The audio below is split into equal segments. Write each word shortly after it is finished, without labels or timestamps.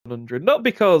P100. Not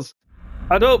because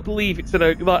I don't believe it's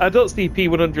like, I don't see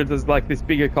P100 as like this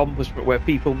big accomplishment where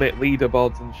people make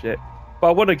leaderboards and shit. But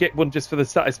I want to get one just for the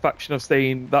satisfaction of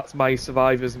saying that's my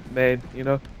survivors main, you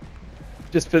know?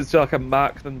 Just so I can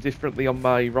mark them differently on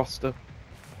my roster.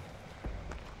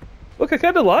 Look, I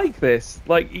kind of like this.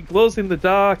 Like, it glows in the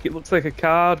dark, it looks like a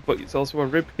card, but it's also a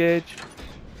rib cage.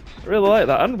 I really like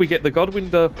that. And we get the God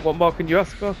window. What more can you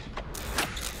ask for?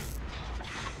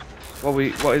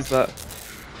 What is that?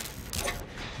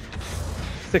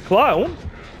 It's a clown?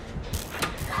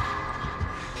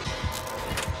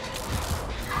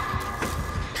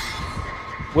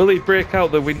 Will he break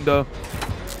out the window?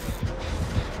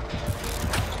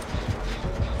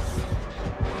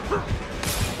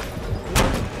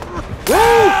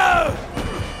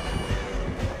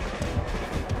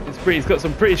 He's got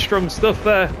some pretty strong stuff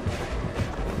there.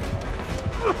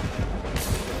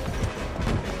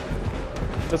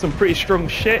 Got some pretty strong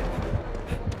shit.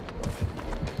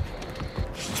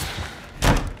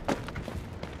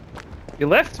 You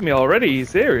left me already, are you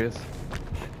serious?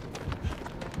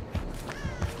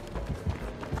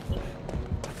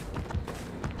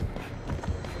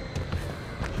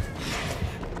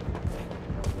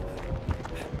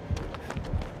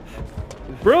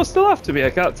 Is bro still after me? I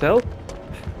can't tell.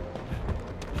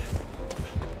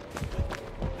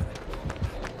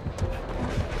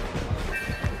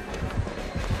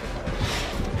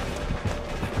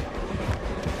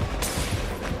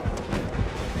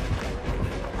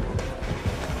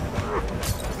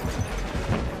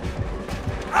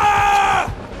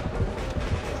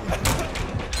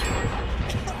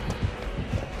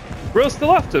 Bro's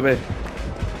still after me.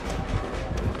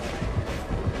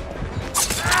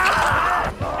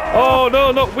 Oh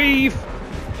no, not weave.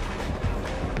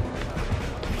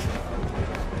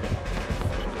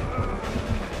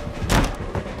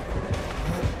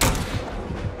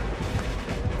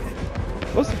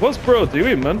 What's bro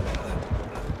doing, man?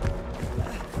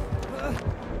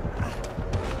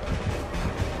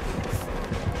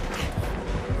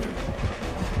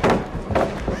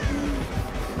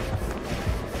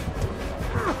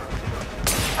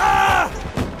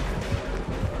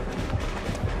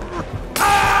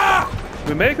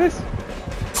 We make this?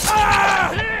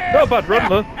 Not a bad run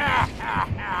though.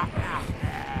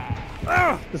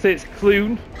 To say it's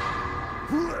Clune.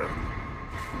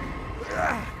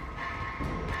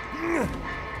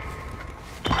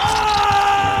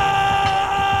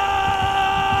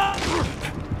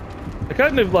 I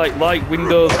kind of like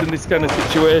Windows in this kind of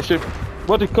situation.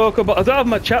 What did Coco? But I don't have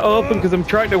my chat open because I'm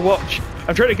trying to watch.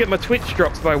 I'm trying to get my Twitch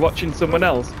drops by watching someone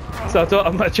else. So I don't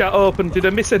have my chat open. Did I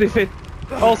miss anything?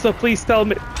 Also, please tell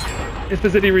me if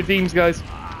there's any redeems, guys.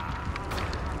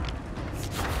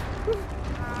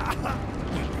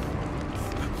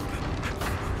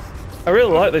 I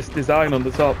really like this design on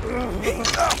the top.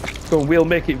 So we'll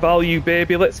make it value,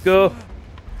 baby. Let's go.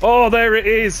 Oh, there it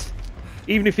is.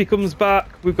 Even if he comes back,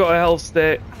 we've got a health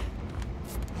state.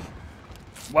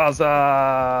 What's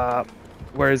up?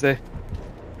 Where is he?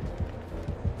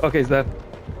 Okay, he's there.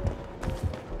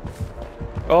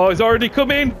 Oh, he's already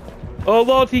coming. Oh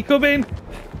Lord, he coming!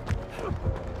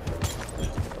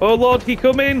 Oh Lord, he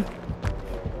coming!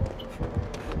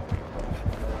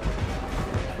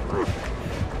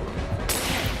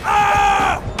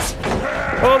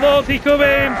 Oh Lord, he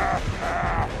coming!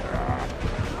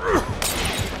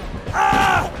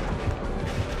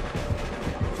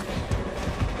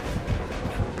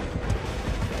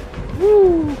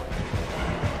 Woo!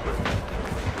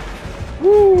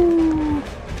 Woo!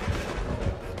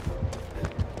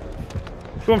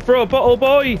 Go and throw a bottle,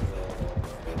 boy!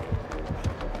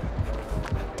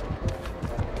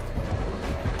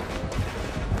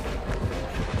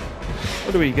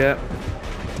 What do we get?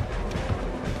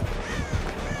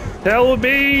 Tell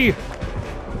me!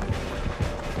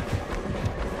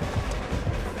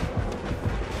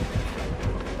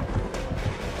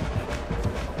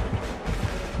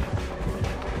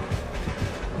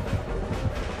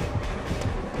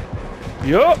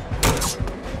 Yup!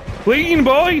 Clean,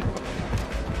 boy!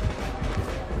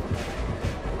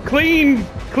 Clean!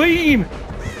 Clean!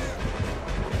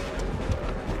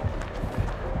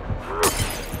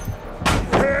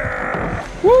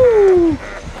 Woo!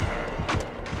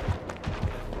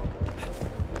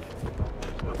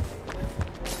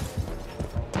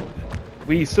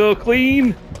 We so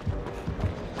clean!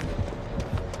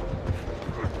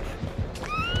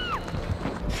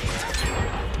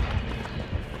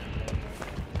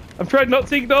 I'm trying not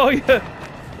to ignore you!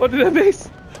 What did I miss?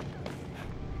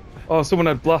 Oh, someone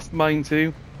had blast mine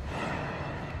too.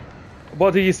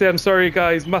 What did you say? I'm sorry,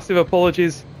 guys. Massive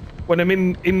apologies. When I'm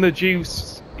in the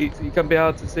juice, it can be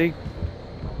hard to see.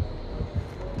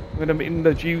 When I'm in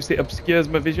the juice, it obscures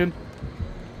my vision.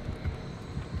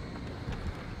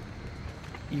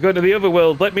 You go to the other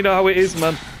world. Let me know how it is,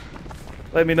 man.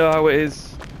 Let me know how it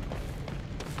is.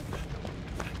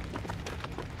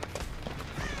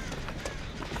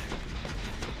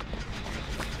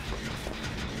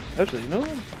 Actually, no.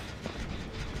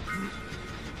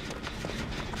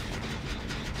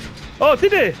 Oh,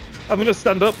 did he? I'm gonna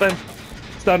stand up then.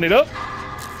 Standing up.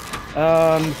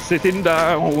 And sitting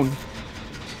down.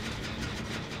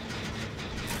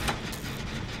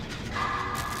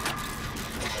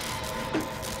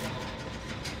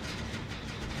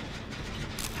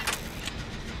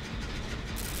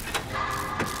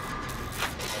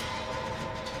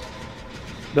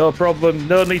 No problem.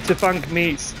 No need to thank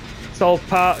me. It's all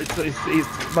part.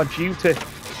 It's my duty.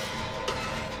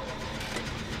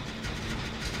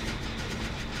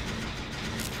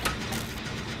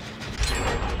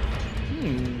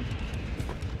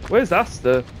 Where's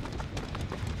Asta?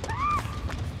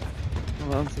 Well,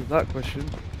 that answers that question.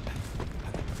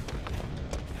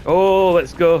 Oh,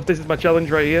 let's go. This is my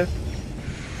challenge right here.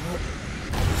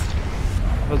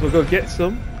 Might as well go get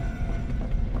some.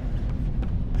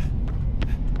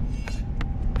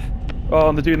 Oh,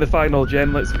 and they're doing the final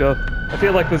gen. Let's go. I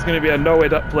feel like there's going to be a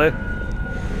no-head up play.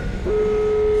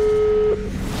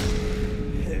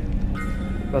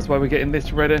 That's why we're getting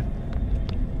this ready.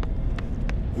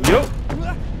 Yup.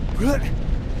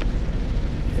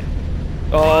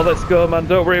 Oh, let's go, man.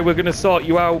 Don't worry, we're going to sort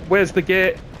you out. Where's the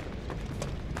gate?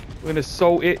 We're going to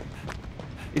sort it.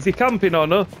 Is he camping or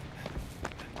no?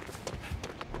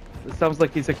 It sounds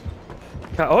like he's a...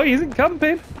 Oh, he isn't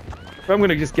camping. I'm going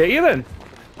to just get you then.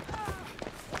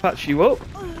 Patch you up.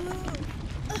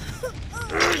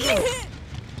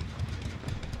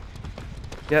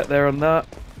 Get there on that.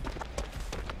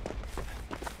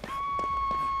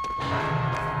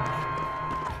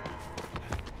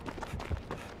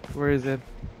 Where is he?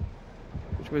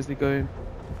 Which way is he going?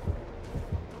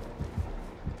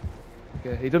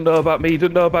 Okay, he doesn't know about me. He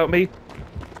doesn't know about me.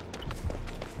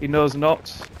 He knows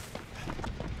not.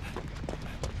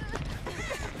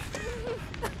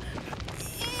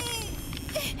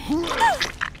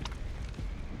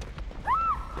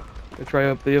 Go try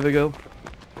up the other girl.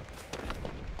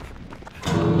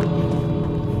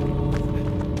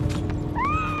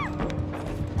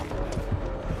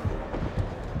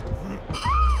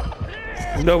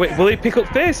 No, wait, will he pick up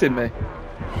facing me?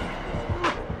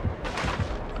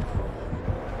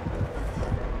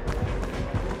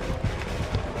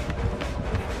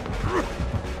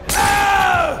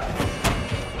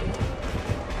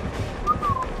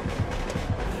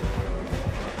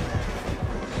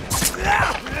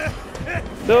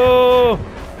 No!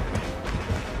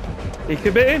 He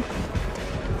committing?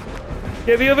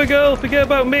 Get the other girl, forget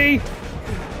about me!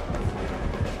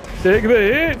 Take the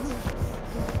hit!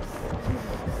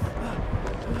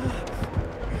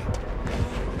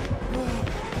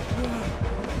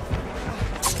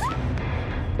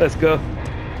 Let's go.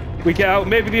 We get out.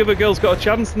 Maybe the other girl's got a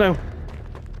chance now.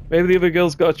 Maybe the other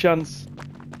girl's got a chance.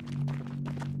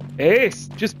 Ace.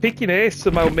 Just picking Ace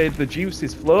somehow made the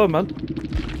juices flow, man.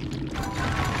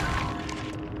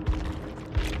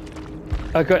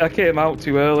 I came out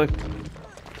too early.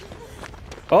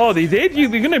 Oh, they did? You're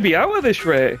going to be out at this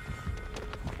rate.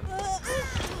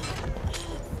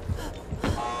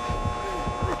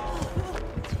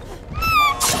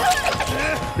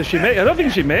 Does she make... I don't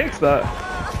think she makes that.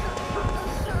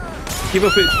 Give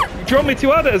up it. Do you want me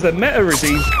to add it as a meta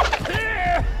redeem?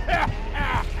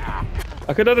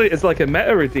 I could add it as like a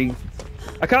meta redeem.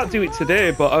 I can't do it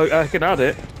today, but I can add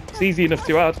it. It's easy enough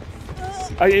to add.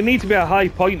 It needs to be a high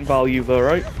point value though,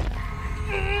 right?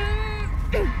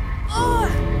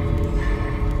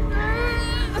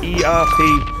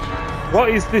 ERP. What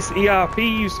is this ERP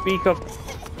you speak of,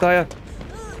 Daya?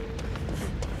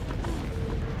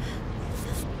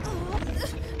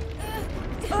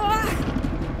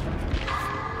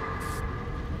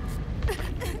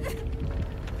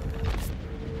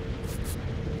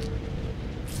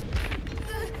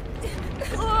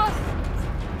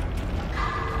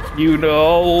 You know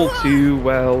all too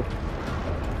well.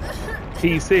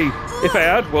 PC. If I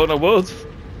had one, I would.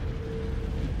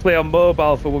 Play on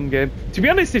mobile for one game. To be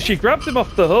honest, if she grabbed him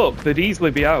off the hook, they'd easily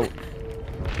be out.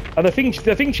 And I think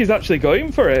she's actually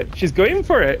going for it. She's going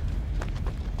for it.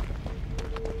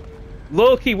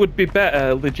 Loki would be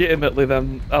better, legitimately,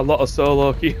 than a lot of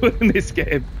solo queue in this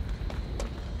game.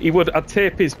 I'd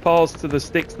tape his paws to the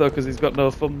sticks though, because he's got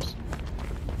no thumbs.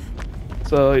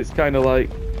 So it's kind of like...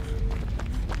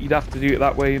 You'd have to do it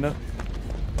that way, you know.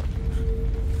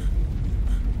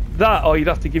 that, or you'd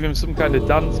have to give him some kind of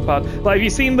dance pad. Like, have you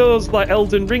seen those like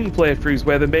Elden Ring playthroughs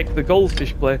where they make the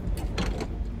goldfish play?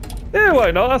 Yeah,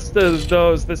 why not? That's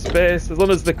the space, as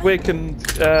long as they're quick and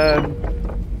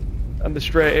they're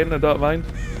straight in. I don't mind.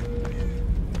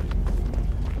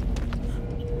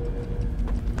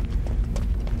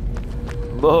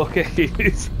 Low-key,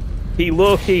 he's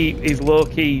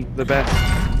low-key the best.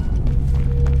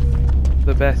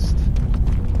 The best.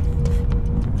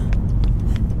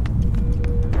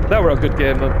 That were a good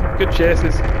game though. Good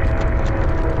chases.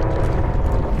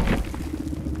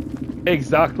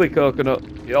 Exactly, Coconut.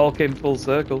 It all came full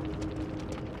circle.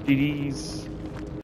 GG's.